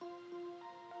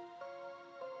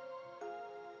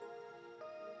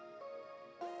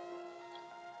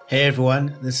Hey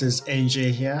everyone, this is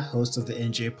NJ here, host of the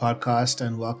NJ podcast,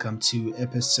 and welcome to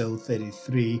episode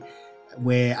 33,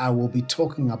 where I will be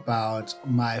talking about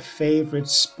my favorite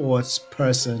sports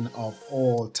person of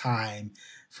all time,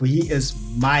 for he is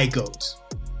my GOAT.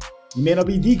 He may not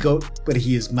be the GOAT, but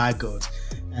he is my GOAT.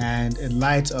 And in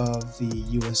light of the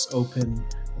US Open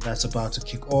that's about to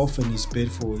kick off in his bid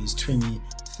for his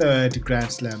 23rd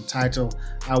Grand Slam title,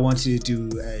 I wanted to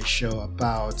do a show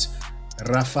about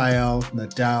Rafael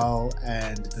Nadal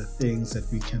and the things that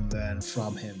we can learn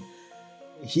from him.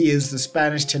 He is the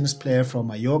Spanish tennis player from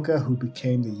Mallorca who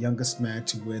became the youngest man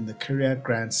to win the career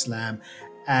Grand Slam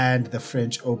and the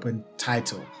French Open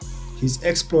title. His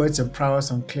exploits and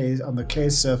prowess on the clay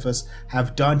surface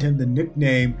have donned him the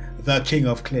nickname the King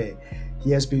of Clay. He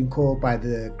has been called by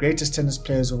the greatest tennis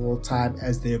players of all time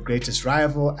as their greatest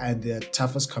rival and their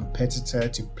toughest competitor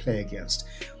to play against.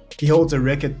 He holds a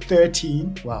record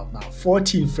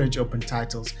 14 French Open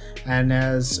titles and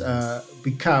has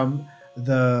become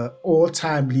the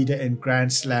all-time leader in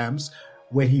Grand Slams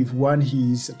when he won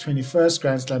his 21st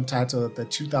Grand Slam title at the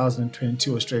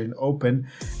 2022 Australian Open,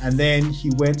 and then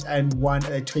he went and won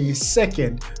a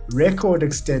 22nd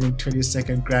record-extending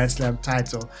 22nd Grand Slam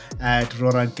title at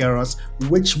Roland Garros,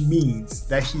 which means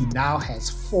that he now has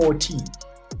 14.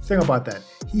 Think about that.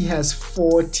 He has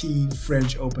 14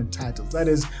 French Open titles. That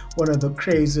is one of the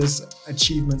craziest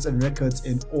achievements and records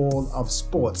in all of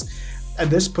sports. And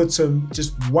this puts him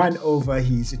just one over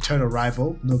his eternal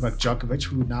rival, Novak Djokovic,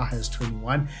 who now has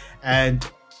 21, and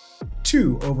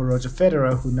two over Roger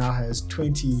Federer, who now has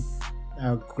 20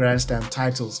 Grand Slam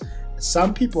titles.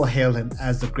 Some people hail him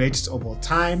as the greatest of all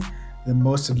time, the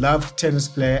most loved tennis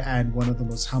player, and one of the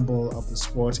most humble of the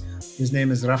sport. His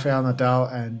name is Rafael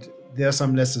Nadal, and there are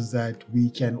some lessons that we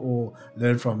can all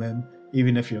learn from him,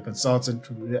 even if you're a consultant,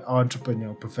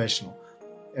 entrepreneur, professional.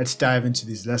 Let's dive into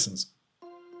these lessons.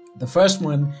 The first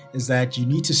one is that you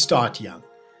need to start young.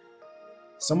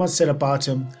 Someone said about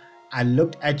him, "I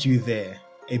looked at you there,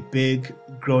 a big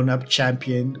grown-up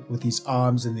champion with his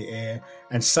arms in the air,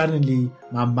 and suddenly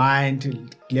my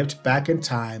mind leapt back in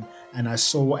time and I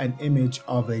saw an image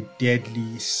of a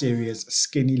deadly, serious,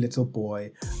 skinny little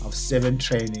boy of 7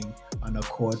 training on a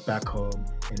court back home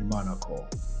in Monaco."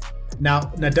 Now,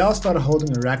 Nadal started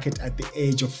holding a racket at the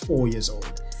age of 4 years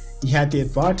old. He had the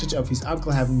advantage of his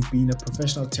uncle having been a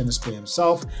professional tennis player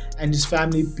himself and his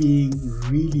family being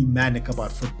really manic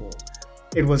about football.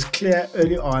 It was clear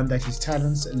early on that his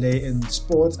talents lay in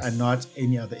sports and not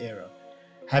any other area.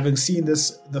 Having seen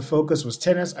this, the focus was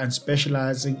tennis and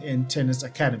specializing in tennis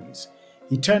academies.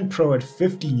 He turned pro at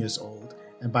 15 years old,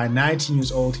 and by 19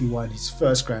 years old he won his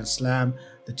first Grand Slam,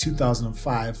 the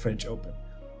 2005 French Open.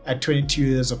 At 22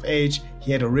 years of age,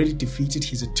 he had already defeated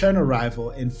his eternal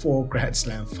rival in 4 Grand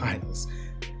Slam finals.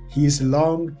 His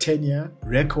long tenure,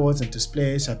 records, and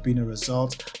displays have been a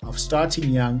result of starting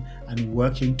young and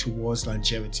working towards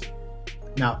longevity.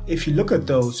 Now, if you look at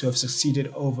those who have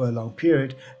succeeded over a long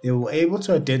period, they were able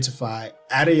to identify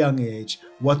at a young age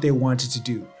what they wanted to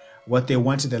do, what they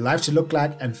wanted their life to look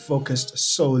like, and focused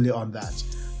solely on that.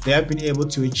 They have been able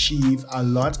to achieve a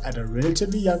lot at a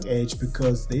relatively young age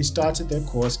because they started their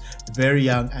course very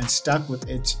young and stuck with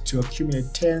it to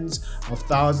accumulate tens of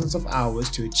thousands of hours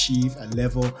to achieve a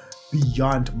level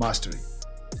beyond mastery.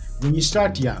 When you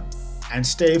start young and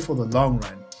stay for the long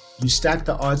run, you stack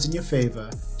the odds in your favor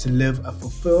to live a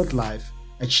fulfilled life,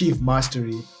 achieve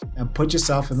mastery, and put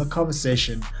yourself in the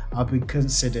conversation of being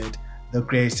considered the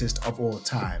greatest of all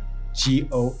time.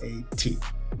 GOAT.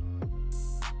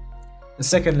 The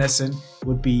second lesson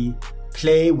would be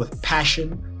play with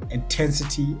passion,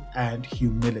 intensity, and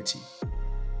humility.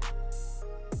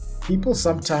 People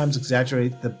sometimes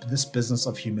exaggerate this business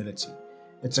of humility.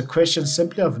 It's a question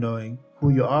simply of knowing who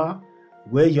you are,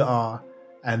 where you are,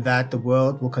 and that the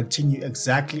world will continue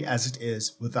exactly as it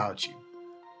is without you.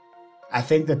 I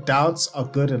think that doubts are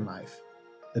good in life.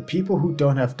 The people who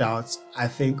don't have doubts, I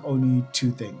think only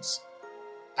 2 things: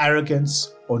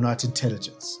 arrogance or not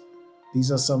intelligence. These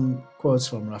are some quotes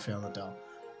from Rafael Nadal.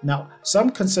 Now, some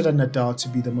consider Nadal to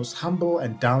be the most humble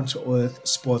and down-to-earth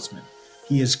sportsman.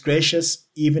 He is gracious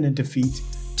even in defeat,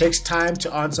 takes time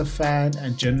to answer fan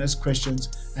and journalist questions,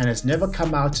 and has never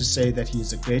come out to say that he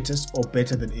is the greatest or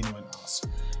better than anyone else.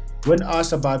 When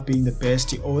asked about being the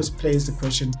best, he always plays the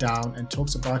question down and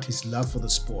talks about his love for the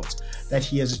sport, that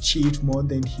he has achieved more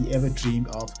than he ever dreamed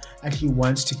of, and he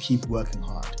wants to keep working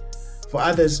hard. For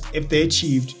others, if they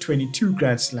achieved 22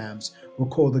 Grand Slams, were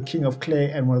called the King of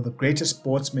Clay and one of the greatest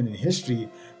sportsmen in history,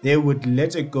 they would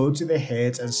let it go to their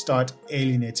heads and start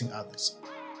alienating others.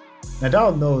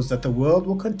 Nadal knows that the world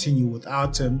will continue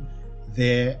without him,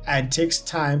 there and takes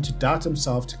time to doubt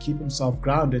himself to keep himself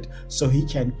grounded so he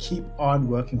can keep on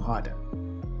working harder.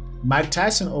 Mike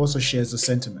Tyson also shares the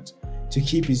sentiment. To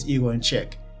keep his ego in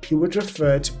check, he would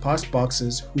refer to past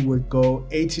boxers who would go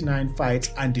 89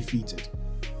 fights undefeated.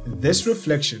 This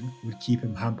reflection would keep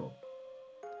him humble.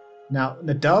 Now,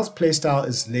 Nadal's playstyle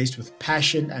is laced with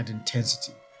passion and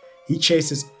intensity. He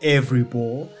chases every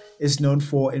ball, is known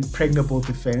for impregnable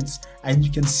defense, and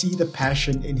you can see the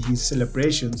passion in his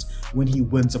celebrations when he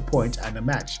wins a point and a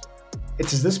match.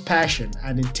 It is this passion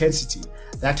and intensity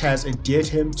that has endeared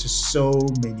him to so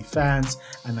many fans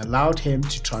and allowed him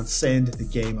to transcend the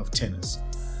game of tennis.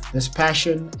 This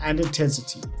passion and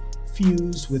intensity,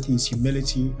 fused with his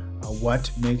humility, are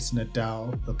what makes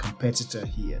Nadal the competitor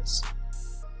he is.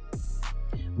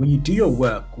 When you do your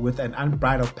work with an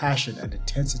unbridled passion and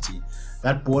intensity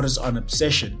that borders on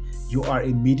obsession, you are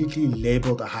immediately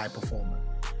labeled a high performer.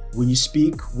 When you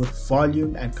speak with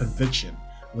volume and conviction,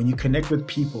 when you connect with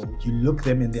people, you look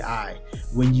them in the eye.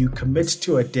 When you commit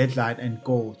to a deadline and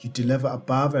goal, you deliver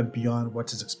above and beyond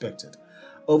what is expected.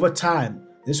 Over time,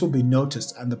 this will be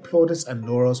noticed and the plaudits and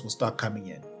laurels will start coming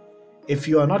in. If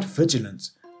you are not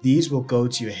vigilant, these will go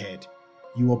to your head.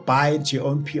 You will buy into your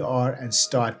own PR and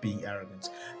start being arrogant.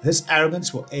 This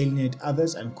arrogance will alienate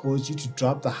others and cause you to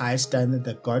drop the high standard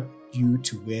that got you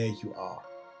to where you are.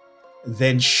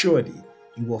 Then surely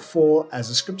you will fall, as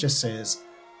the scripture says,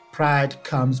 pride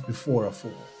comes before a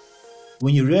fall.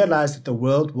 When you realize that the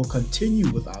world will continue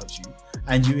without you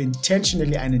and you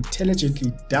intentionally and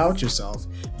intelligently doubt yourself,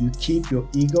 you keep your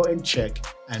ego in check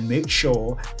and make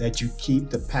sure that you keep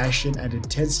the passion and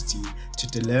intensity to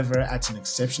deliver at an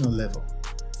exceptional level.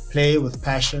 Play with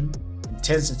passion,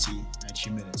 intensity, and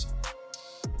humility.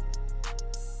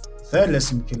 The third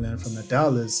lesson we can learn from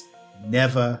Nadal is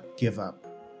never give up.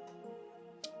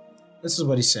 This is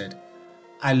what he said.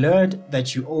 I learned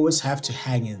that you always have to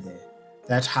hang in there.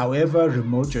 That however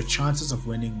remote your chances of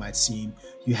winning might seem,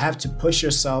 you have to push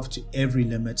yourself to every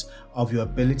limit of your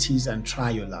abilities and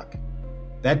try your luck.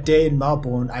 That day in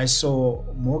Melbourne, I saw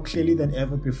more clearly than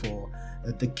ever before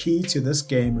that the key to this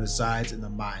game resides in the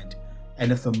mind.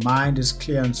 And if the mind is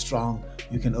clear and strong,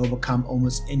 you can overcome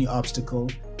almost any obstacle,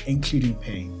 including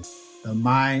pain. The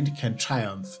mind can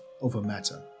triumph over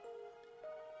matter.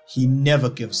 He never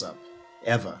gives up,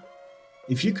 ever.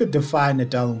 If you could define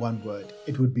Nadal in one word,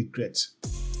 it would be grit.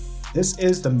 This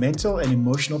is the mental and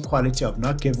emotional quality of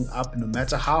not giving up no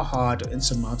matter how hard or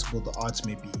insurmountable the odds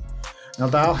may be.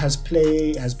 Nadal has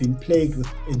been plagued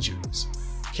with injuries.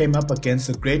 Came up against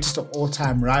the greatest of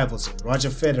all-time rivals in Roger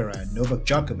Federer and Novak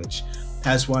Djokovic,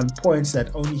 has won points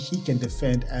that only he can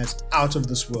defend as out of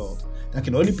this world, that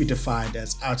can only be defined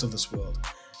as out of this world,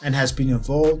 and has been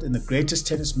involved in the greatest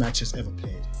tennis matches ever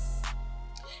played.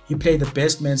 He played the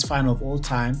best men's final of all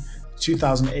time, the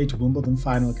 2008 Wimbledon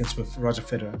final against Roger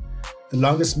Federer, the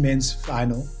longest men's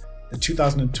final, the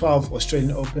 2012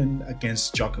 Australian Open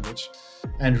against Djokovic,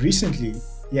 and recently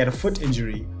he had a foot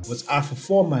injury, was out for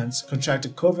 4 months,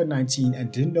 contracted COVID-19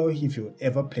 and didn't know if he would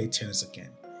ever play tennis again.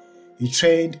 He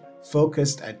trained,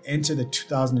 focused and entered the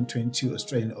 2022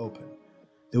 Australian Open.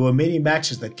 There were many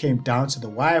matches that came down to the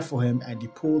wire for him and he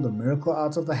pulled a miracle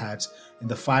out of the hat. In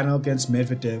the final against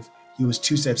Medvedev, he was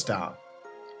 2 sets down.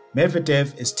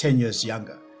 Medvedev is 10 years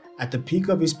younger, at the peak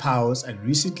of his powers, and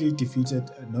recently defeated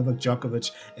Novak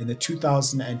Djokovic in the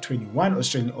 2021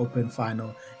 Australian Open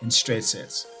final in straight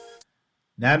sets.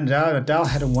 Nadal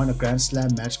hadn't won a Grand Slam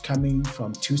match coming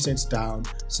from 2 sets down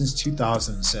since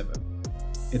 2007.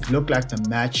 It looked like the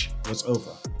match was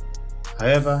over.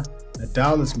 However,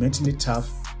 Nadal is mentally tough,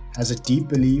 has a deep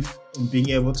belief in being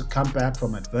able to come back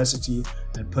from adversity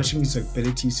and pushing his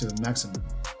abilities to the maximum.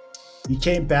 He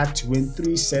came back to win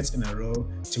 3 sets in a row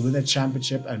to win the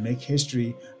championship and make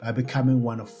history by becoming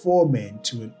one of 4 men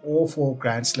to win all 4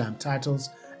 Grand Slam titles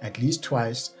at least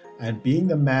twice and being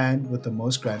the man with the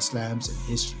most Grand Slams in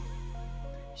history.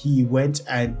 He went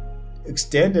and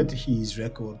extended his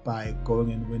record by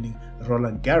going and winning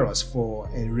Roland Garros for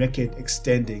a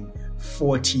record-extending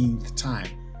 14th time.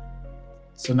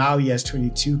 So now he has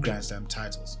 22 Grand Slam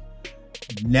titles.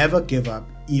 Never give up,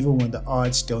 even when the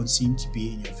odds don't seem to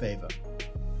be in your favor.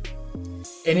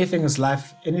 Anything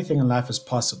in life is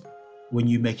possible when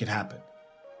you make it happen.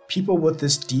 People with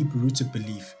this deep-rooted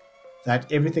belief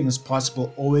that everything is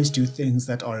possible always do things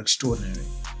that are extraordinary.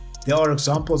 There are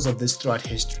examples of this throughout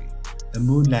history. The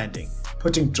moon landing,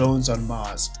 putting drones on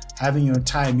Mars, having your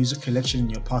entire music collection in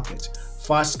your pocket,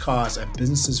 fast cars and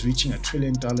businesses reaching $1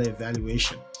 trillion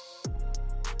evaluation.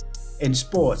 In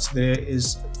sports,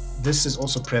 this is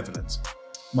also prevalent.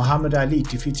 Muhammad Ali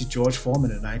defeated George Foreman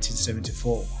in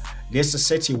 1974. Leicester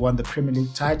City won the Premier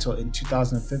League title in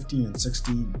 2015 and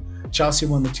 16. Chelsea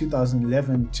won the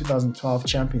 2011-2012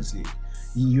 Champions League.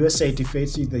 The USA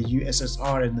defeated the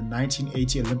USSR in the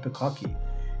 1980 Olympic hockey.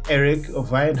 Eric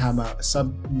Weihenhammer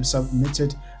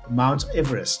submitted Mount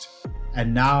Everest,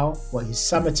 and now, he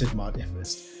summited Mount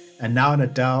Everest. And now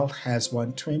Nadal has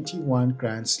won 21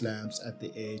 Grand Slams at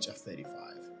the age of 35.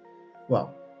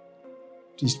 Well,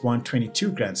 he's won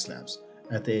 22 Grand Slams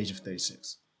at the age of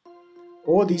 36.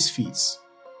 All these feats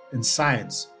in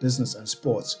science, business, and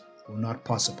sports were not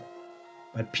possible,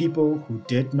 but people who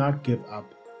did not give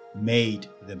up made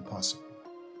them possible.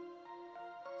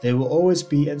 There will always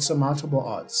be insurmountable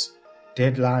odds,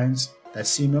 deadlines that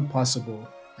seem impossible,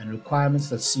 and requirements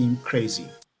that seem crazy.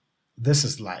 This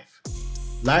is life.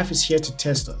 Life is here to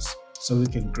test us so we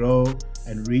can grow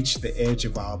and reach the edge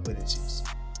of our abilities.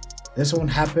 This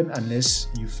won't happen unless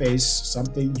you face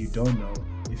something you don't know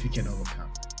if you can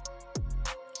overcome.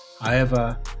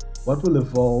 However, what will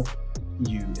evolve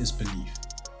you is belief.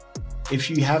 If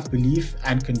you have belief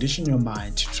and condition your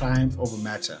mind to triumph over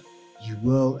matter, you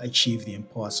will achieve the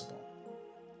impossible.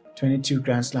 22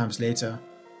 Grand Slams later,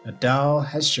 Nadal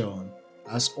has shown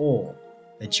us all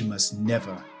that you must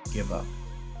never give up,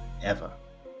 ever.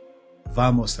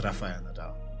 Vamos, Rafael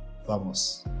Nadal.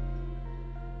 Vamos.